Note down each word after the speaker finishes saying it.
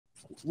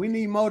We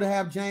need Mo to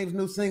have James'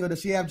 new single.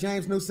 Does she have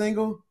James' new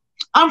single?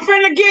 I'm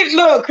finna get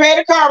look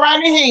credit card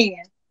right in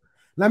hand.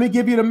 Let me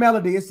give you the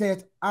melody. It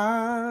says,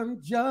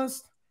 "I'm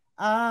just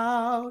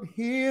out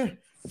here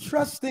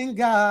trusting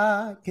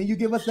God." Can you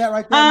give us that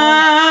right there,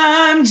 Mo?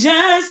 I'm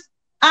just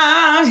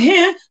out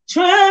here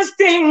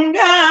trusting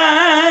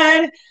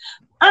God.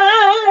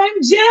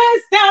 I'm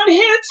just out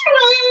here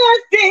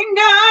trusting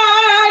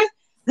God.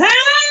 I'm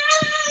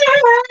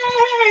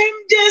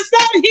just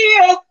out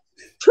here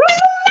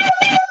trusting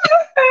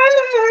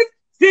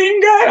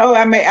God. Oh,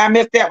 I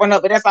messed that one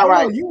up, but that's all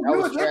right. You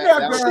was in there,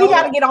 girl. We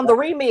got to get on the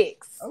remix.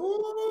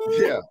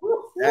 Yeah,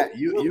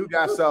 you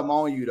got something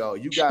on you though.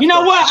 You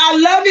know what? I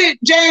love it,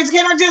 James.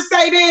 Can I just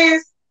say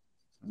this?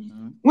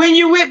 When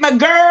you with my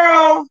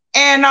girl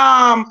and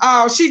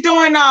she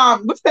doing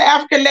what's the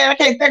African lady? I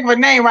can't think of her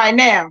name right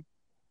now.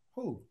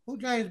 Who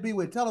James be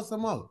with? Tell us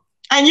some more.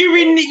 And you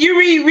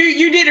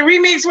did a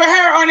remix with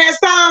her on that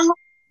song.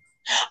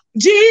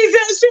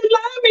 Jesus, you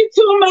love me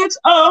too much.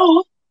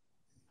 Oh,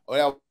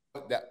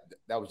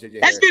 that was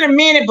JJ. That's been a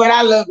minute, but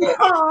I love it.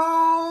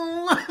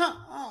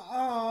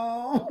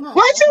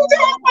 What you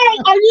talking about?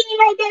 Oh, you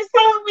didn't like that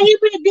song when he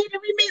did a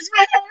remix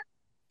with her?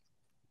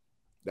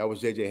 That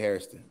was JJ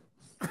Hairston.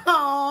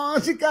 Oh,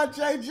 she got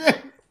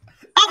JJ.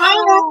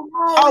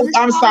 Oh,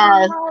 I'm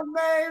sorry.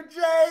 Name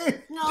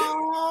Jay.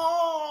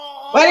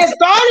 But it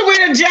started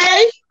with a J.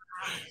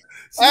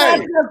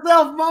 Smack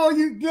yourself, Mo.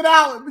 You get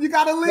out. You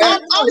gotta leave.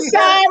 I'm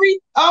sorry.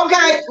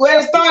 Okay. Well,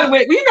 it started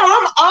with. You know,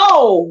 I'm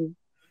old.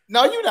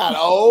 No, you're not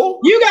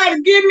old. You gotta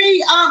give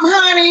me,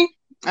 honey.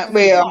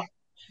 Well,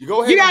 you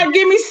go ahead. You gotta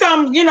give me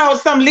some,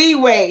 some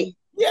leeway.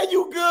 Yeah,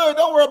 you good.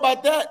 Don't worry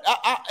about that.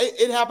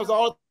 It happens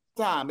all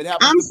the time. It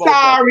happens. I'm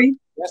sorry.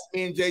 That's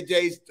me and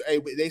JJ's. Hey,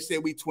 they say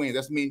we twins.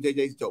 That's me and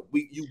JJ's joke.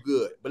 You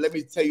good. But let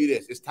me tell you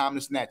this. It's time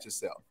to snatch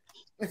yourself.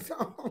 Snatch.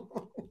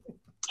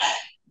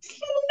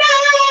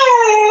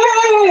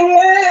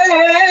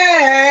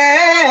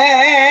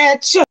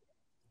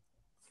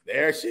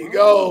 There she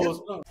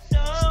goes.